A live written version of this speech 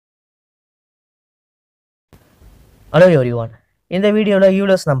Hello everyone. இந்த வீடியோல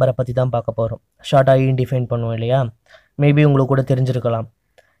Euler's நம்பரை பத்தி தான் பார்க்க போறோம். ஷார்ட்டா டிஃபைன் பண்ணுவோம் இல்லையா? மேபி உங்களுக்கு கூட தெரிஞ்சிருக்கலாம்.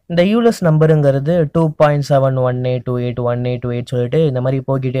 இந்த யூலர்ஸ் நம்பருங்கிறது 2.718281828 சொல்லிட்டு இந்த மாதிரி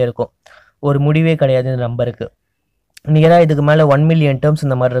போய்கிட்டே இருக்கும். ஒரு முடிவே கிடையாது இந்த நம்பருக்கு. நியரா இதுக்கு மேல 1 மில்லியன் டேர்ம்ஸ்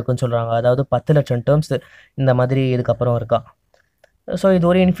இந்த மாதிரி இருக்குன்னு சொல்றாங்க. அதாவது 10 லட்சம் டேர்ம்ஸ் இந்த மாதிரி இதுக்கப்புறம் இருக்கா. ஸோ இது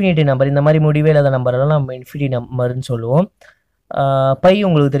ஒரு இன்ஃபினிட்டி நம்பர். இந்த மாதிரி முடிவே இல்லாத நம்பரெல்லாம் நம்ம இன்ஃபினிட்டி நம்பர்னு சொல்லுவோம். பை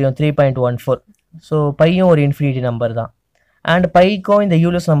உங்களுக்கு தெரியும் 3.14. ஸோ பையும் ஒரு இன்ஃபினிட்டி நம்பர் தான். அண்ட் பைக்கும் இந்த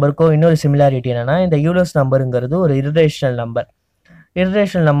யூலர்ஸ் நம்பருக்கும் இன்னொரு சிமிலாரிட்டி என்னன்னா, இந்த யூலர்ஸ் நம்பருங்கிறது ஒரு இர்ரேஷனல் நம்பர்.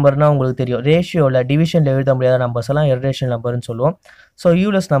 இர்ரேஷனல் நம்பர்னா உங்களுக்கு தெரியும், ரேஷியோவில் டிவிஷனில் எழுத முடியாத நம்பர்ஸ் எல்லாம் இர்ரேஷனல் நம்பர்னு சொல்லுவோம். ஸோ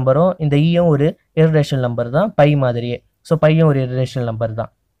யூலர்ஸ் நம்பரும் இந்த ஈயும் ஒரு இர்ரேஷனல் நம்பர் தான், பை மாதிரியே. ஸோ பையும் ஒரு இர்ரேஷனல் நம்பர்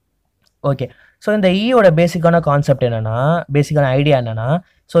தான். ஓகே, ஸோ இந்த ஈயோட பேசிக்கான கான்செப்ட் என்னன்னா, பேசிக்கான ஐடியா என்னன்னா,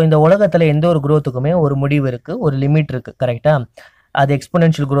 ஸோ இந்த உலகத்தில் எந்த ஒரு குரோத்துக்குமே ஒரு முடிவு இருக்குது, ஒரு லிமிட் இருக்குது. கரெக்டாக? அது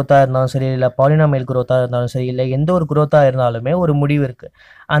எக்ஸ்போனென்ஷியல் குரோத்தாக இருந்தாலும் சரி, இல்லை பாலினாமியல் குரோத்தாக இருந்தாலும் சரி, இல்லை எந்த ஒரு குரோத்தாக இருந்தாலுமே ஒரு முடிவு இருக்குது.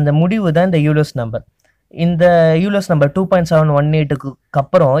 அந்த முடிவு தான் இந்த யூலர்ஸ் நம்பர். இந்த யூலர்ஸ் நம்பர் 2.718க்கு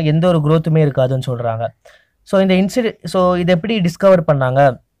அப்புறம் எந்த ஒரு குரோத்துமே இருக்காதுன்னு சொல்கிறாங்க. ஸோ இந்த ஸோ இதை எப்படி டிஸ்கவர் பண்ணாங்க,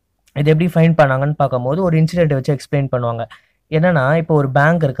 இதை எப்படி ஃபைண்ட் பண்ணாங்கன்னு பார்க்கும்போது ஒரு இன்சிடென்ட்டை வச்சு எக்ஸ்பிளைன் பண்ணுவாங்க. என்னன்னா, இப்போ ஒரு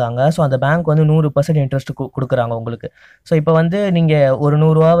பேங்க் இருக்காங்க. ஸோ அந்த பேங்க் வந்து 100% இன்ட்ரெஸ்ட் கொடுக்குறாங்க உங்களுக்கு. ஸோ இப்போ வந்து நீங்கள் ஒரு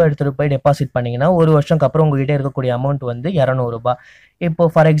 100 ரூபாவை எடுத்துகிட்டு போய் டெபாசிட் பண்ணிங்கன்னா, ஒரு வருஷம்க்கு அப்புறம் உங்ககிட்ட இருக்கக்கூடிய அமௌண்ட் வந்து 200 ரூபாய். இப்போ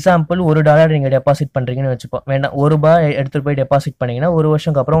ஃபார் எக்ஸாம்பிள் $1 நீங்கள் டெபாசிட் பண்ணுறீங்கன்னு வச்சுப்போம். வேணா ₹1 எடுத்துகிட்டு போய் டெபாசிட் பண்ணிங்கன்னா, ஒரு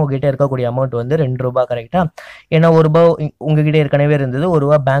வருஷம்க்கு அப்புறம் உங்ககிட்ட இருக்கக்கூடிய அமௌண்ட் வந்து ₹2 கரெக்டாக? ஏன்னா ₹1 உங்ககிட்ட ஏற்கனவே இருந்தது,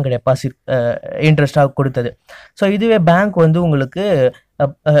 ₹1 பேங்க் டெபாசிட் இன்ட்ரெஸ்ட்டாக கொடுத்தது. ஸோ இதுவே பேங்க் வந்து உங்களுக்கு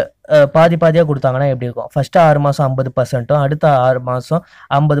பாதி பாதியாக கொடுத்தாங்கன்னா எப்படி இருக்கும்? ஃபஸ்ட்டு 6 மாதம் 50%, அடுத்த 6 மாதம்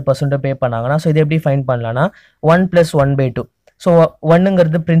 50% பே பண்ணாங்கன்னா, ஸோ இதை எப்படி ஃபைன் பண்ணலான்னா, 1 + 1/2. ஸோ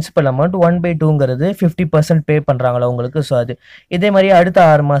 1ங்கிறது பிரின்சிபல் அமௌண்ட், 1/2ங்கிறது 50% பே பண்ணுறாங்களா உங்களுக்கு. ஸோ அது இதே மாதிரி அடுத்த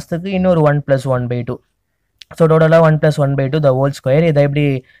 6 மாதத்துக்கு இன்னொரு 1 + 1/2. ஸோ டோட்டலாக 1 + 1/2 த ஹோல் ஸ்கொயர். இதை எப்படி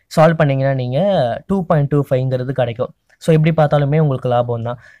சால்வ் பண்ணிங்கன்னா நீங்கள் 2.25ங்கிறது கிடைக்கும். ஸோ எப்படி பார்த்தாலுமே உங்களுக்கு லாபம்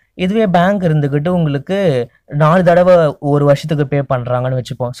தான். இதுவே பேங்க் இருந்துக்கிட்டு உங்களுக்கு 4 தடவை ஒரு வருஷத்துக்கு பே பண்ணுறாங்கன்னு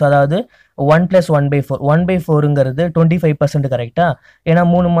வச்சுப்போம். ஸோ அதாவது 1 + 1/4. 1/4ங்கிறது 25% கரெக்டாக? ஏன்னா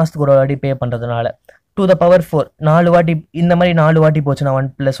 3 மாதத்துக்கு ஒரு வாட்டி பே பண்ணுறதுனால. 2^4 4 வாட்டி, இந்த மாதிரி 4 வாட்டி போச்சுன்னா 1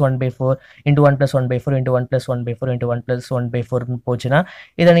 + 1/4 × 1 + 1/4 × 1 + 1/4 × 1 + 1/4 போச்சுன்னா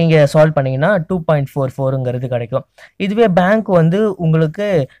இதை நீங்கள் சால்வ் பண்ணிங்கன்னா 2.44ங்கிறது கிடைக்கும். இதுவே பேங்க் வந்து உங்களுக்கு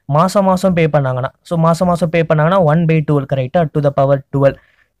மாதம் மாதம் பே பண்ணாங்கன்னா, ஸோ மாதம் மாதம் பே பண்ணாங்கன்னா 1/12 கரெக்டாக? 2^12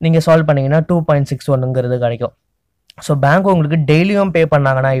 நீங்கள் சால்வ் பண்ணிங்கன்னா 2.61ங்கிறது கிடைக்கும். ஸோ பேங்க் உங்களுக்கு டெய்லியும் பே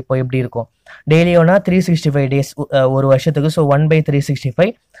பண்ணாங்கன்னா இப்போ எப்படி இருக்கும்? டெய்லியோனா 365 டேஸ் ஒரு வருஷத்துக்கு. ஸோ 1/365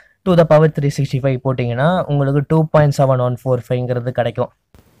 2^365 போட்டிங்கன்னா உங்களுக்கு 2.7145ங்கிறது கிடைக்கும்.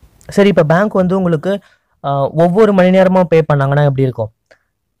 சரி, இப்போ பேங்க் வந்து உங்களுக்கு ஒவ்வொரு மணி நேரமும் பே பண்ணாங்கன்னா எப்படி இருக்கும்?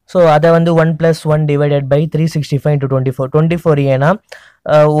 ஸோ அதை வந்து 1 + 1 / 365 × 24. 24 ஏன்னா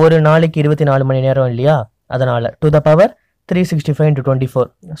ஒரு நாளைக்கு 24 மணி நேரம் இல்லையா? அதனால் 2^365 × 24.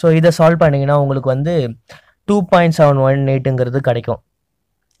 ஸோ இதை சால்வ் பண்ணிங்கன்னா உங்களுக்கு வந்து 2.718ங்கிறது கிடைக்கும்.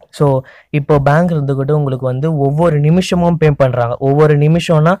 ஸோ இப்போ பேங்க் இருந்துக்கிட்டு உங்களுக்கு வந்து ஒவ்வொரு நிமிஷமும் பே பண்ணுறாங்க. ஒவ்வொரு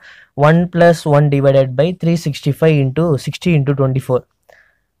நிமிஷம்னா 1 + 1 / 365 × 60 × 24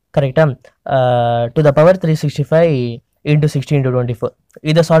 கரெக்டாக? 2^365 × 60 × 24.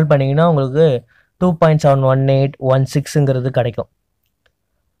 இதை சால்வ் பண்ணிங்கன்னா உங்களுக்கு 2.71816ங்கிறது கிடைக்கும்.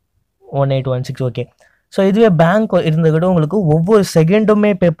 1816. ஓகே. ஸோ இதுவே பேங்க் இருந்துக்கிட்டு உங்களுக்கு ஒவ்வொரு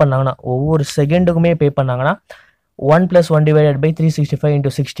செகண்டுமே பே பண்ணாங்கன்னா, 1 + 1 / 365 ×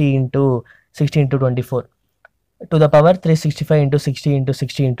 60 × 60 × 24 2^365 × 60 ×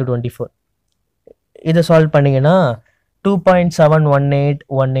 60 × 24. இதை சால்வ் பண்ணிங்கன்னா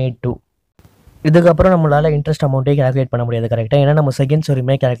 2.718182. இதுக்கப்புறம் நம்மளால் இன்ட்ரெஸ்ட் அமௌண்ட்டே கேல்குலேட் பண்ண முடியாது கரெக்டாக? ஏன்னா நம்ம செகண்ட்ஸ்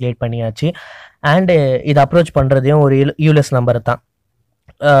வரையுமே கேல்குலேட் பண்ணியாச்சு. அண்டு இதை அப்ரோச் பண்ணுறதையும் ஒரு யூலர்ஸ் நம்பர் தான்.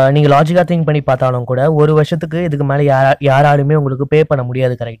 நீங்கள் லாஜிக்காக திங்க் பண்ணி பார்த்தாலும் கூட ஒரு வருஷத்துக்கு இதுக்கு மேலே யாராலுமே உங்களுக்கு பே பண்ண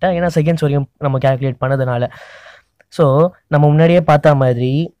முடியாது கரெக்டாக? ஏன்னா செகண்ட்ஸ் வரையும் நம்ம கேல்குலேட் பண்ணதுனால. ஸோ நம்ம முன்னாடியே பார்த்த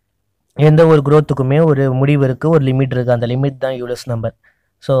மாதிரி எந்த ஒரு குரோத்துக்குமே ஒரு முடிவு இருக்குது, ஒரு லிமிட் இருக்குது. அந்த லிமிட் தான் யூலர்ஸ் நம்பர்.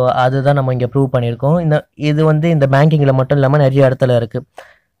 ஸோ அதுதான் நம்ம இங்கே ப்ரூவ் பண்ணியிருக்கோம். இது வந்து இந்த பேங்கிங்கில் மட்டும் இல்லாமல் நிறைய இடத்துல இருக்குது.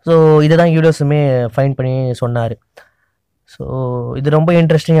 ஸோ இதை தான் யூலர்ஸுமே ஃபைண்ட் பண்ணி சொன்னார். ஸோ இது ரொம்ப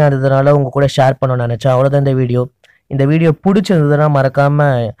இன்ட்ரெஸ்டிங்காக இருந்ததுனால உங்கள் கூட ஷேர் பண்ணணும்னு நினச்சேன். அவ்வளோதான் இந்த வீடியோ. இந்த வீடியோ பிடிச்சிருந்ததுன்னா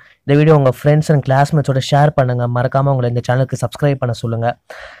மறக்காமல் இந்த வீடியோ உங்கள் ஃப்ரெண்ட்ஸ் அண்ட் கிளாஸ்மேட்ஸோட ஷேர் பண்ணுங்கள். மறக்காமல் உங்களை இந்த சேனலுக்கு சப்ஸ்கிரைப் பண்ண சொல்லுங்கள்.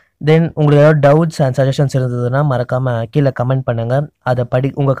 தென் உங்களுக்கு ஏதாவது டவுட்ஸ் அண்ட் சஜஷன்ஸ் இருந்ததுன்னா மறக்காமல் கீழே கமெண்ட் பண்ணுங்கள்.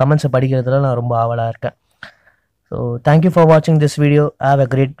 உங்கள் கமெண்ட்ஸை படிக்கிறதுல நான் ரொம்ப ஆவலாக இருக்கேன். ஸோ தேங்க்யூ ஃபார் வாட்சிங் this video. Have a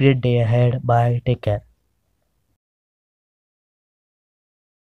great day ahead. Bye. Take care.